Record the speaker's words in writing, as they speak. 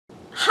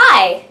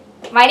Hi,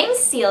 my name is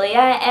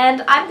Celia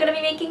and I'm going to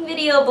be making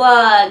video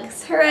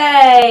blogs.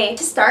 Hooray!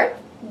 To start,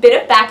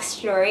 bit of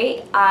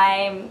backstory.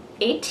 I'm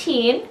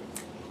 18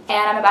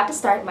 and I'm about to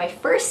start my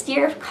first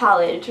year of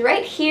college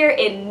right here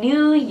in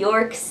New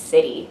York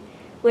City,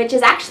 which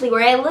is actually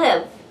where I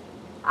live.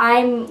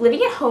 I'm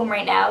living at home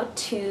right now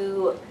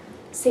to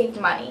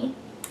save money,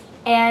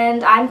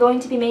 and I'm going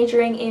to be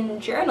majoring in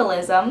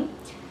journalism,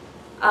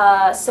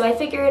 so I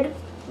figured,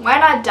 why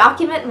not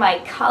document my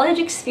college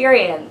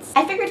experience?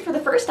 I figured for the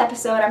first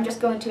episode I'm just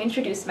going to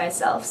introduce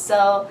myself,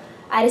 so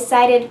I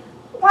decided,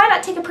 why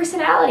not take a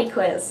personality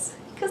quiz?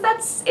 Because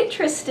that's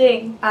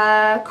interesting.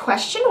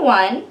 Question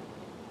 1.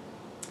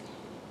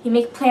 You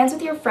make plans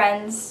with your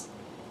friends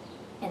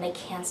and they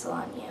cancel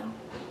on you.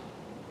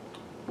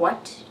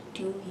 What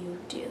do you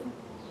do?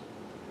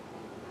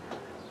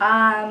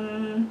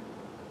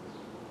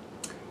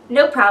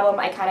 No problem,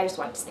 I kind of just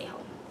wanted to stay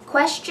home.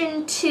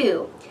 Question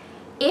 2.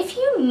 If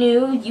you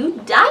knew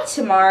you'd die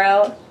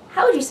tomorrow,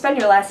 how would you spend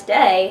your last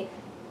day?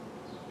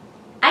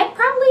 I'd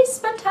probably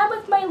spend time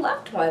with my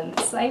loved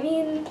ones. I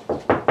mean...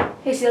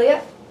 Hey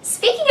Celia?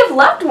 Speaking of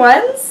loved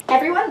ones,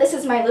 everyone, this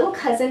is my little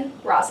cousin,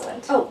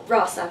 Rosalind. Oh,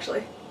 Ross,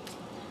 actually.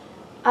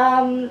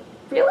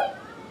 Really?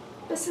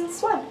 But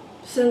since when?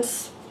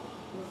 Since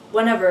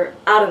whenever.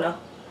 I don't know.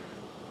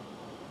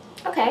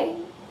 Okay.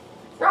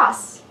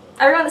 Ross.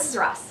 Everyone, this is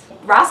Ross.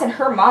 Ross and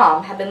her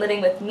mom have been living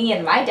with me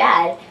and my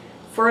dad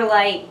for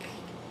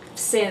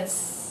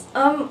since...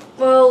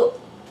 Well,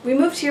 we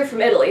moved here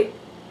from Italy.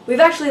 We've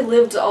actually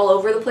lived all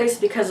over the place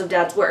because of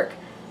Dad's work.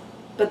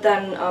 But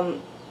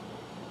then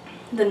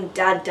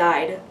Dad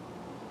died.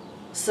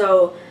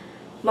 So,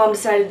 Mom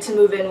decided to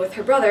move in with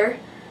her brother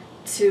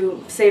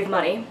to save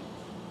money.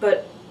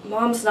 But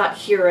Mom's not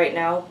here right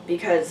now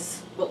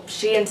because, well,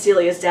 she and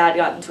Celia's dad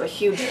got into a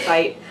huge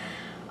fight.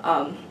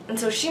 And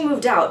so she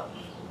moved out.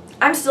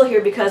 I'm still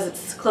here because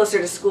it's closer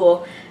to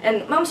school,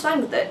 and Mom's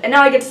fine with it. And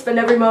now I get to spend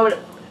every moment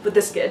with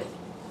this kid.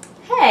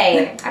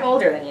 Hey, I'm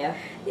older than you.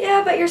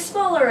 Yeah, but you're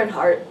smaller in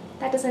heart.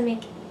 That doesn't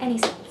make any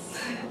sense.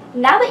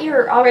 Now that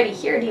you're already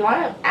here, do you want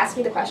to ask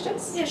me the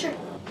questions? Yeah, sure.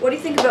 What do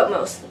you think about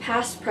most, the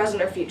past,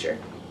 present, or future?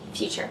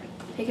 Future.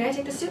 Hey, can I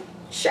take this too?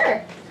 Sure.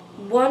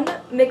 1,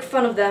 make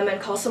fun of them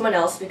and call someone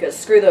else because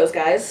screw those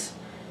guys.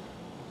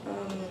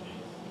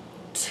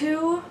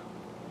 2,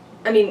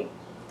 I mean,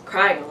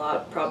 crying a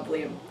lot,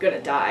 probably I'm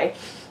gonna die.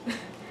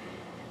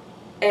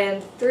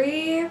 And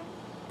 3,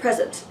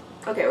 present.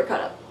 Okay, we're caught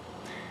up.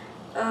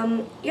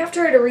 You have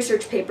to write a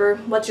research paper.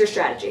 What's your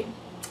strategy?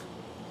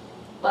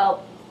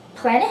 Well,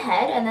 plan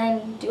ahead and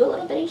then do a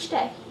little bit each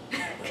day.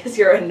 Because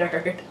you're a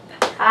nerd.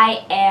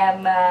 I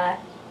am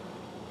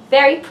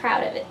very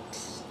proud of it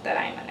that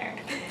I'm a nerd.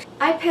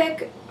 I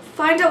pick,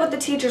 find out what the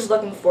teacher's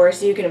looking for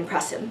so you can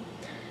impress him.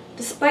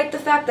 Despite the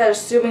fact that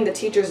assuming the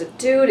teacher's a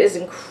dude is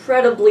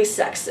incredibly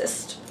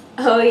sexist.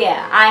 Oh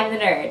yeah, I'm the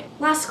nerd.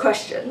 Last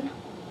question.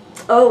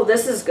 Oh,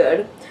 this is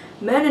good.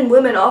 Men and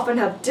women often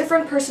have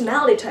different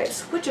personality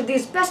types. Which of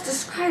these best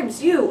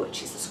describes you?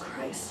 Jesus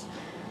Christ.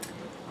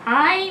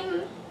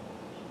 I'm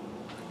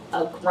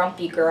a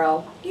grumpy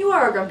girl. You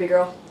are a grumpy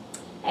girl.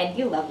 And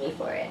you love me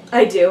for it.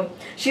 I do.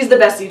 She's the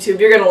best YouTube.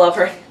 You're gonna love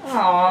her.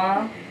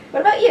 Aww. What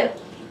about you?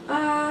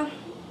 I'm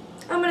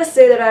gonna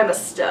say that I'm a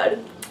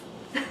stud.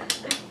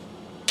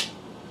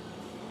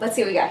 Let's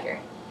see what we got here.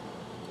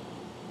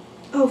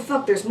 Oh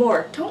fuck, there's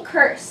more. Don't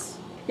curse.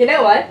 You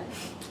know what?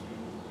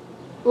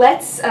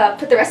 Let's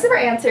put the rest of our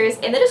answers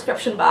in the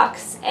description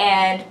box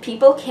and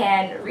people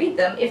can read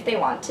them if they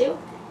want to.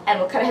 And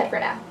we'll cut ahead for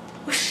now.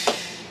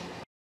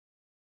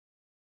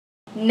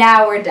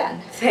 Now we're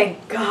done.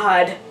 Thank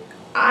God.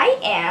 I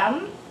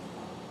am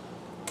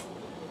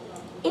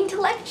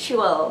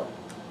intellectual.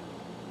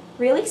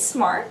 Really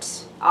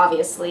smart,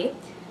 obviously,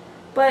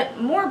 but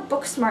more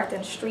book smart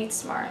than street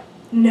smart.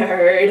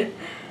 Nerd.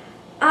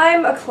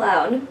 I'm a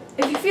clown.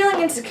 If you're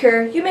feeling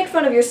insecure, you make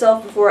fun of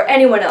yourself before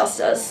anyone else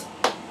does.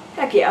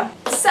 Heck yeah.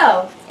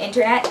 So,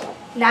 Internet,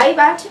 now you've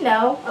got to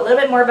know a little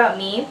bit more about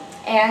me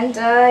and,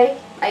 I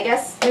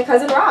guess, my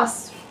cousin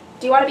Ross.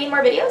 Do you want to be in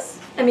more videos?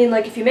 I mean,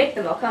 like, if you make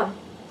them, I'll come.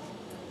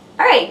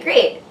 Alright,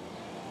 great.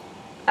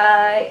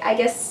 I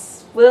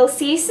guess we'll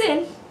see you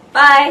soon.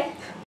 Bye!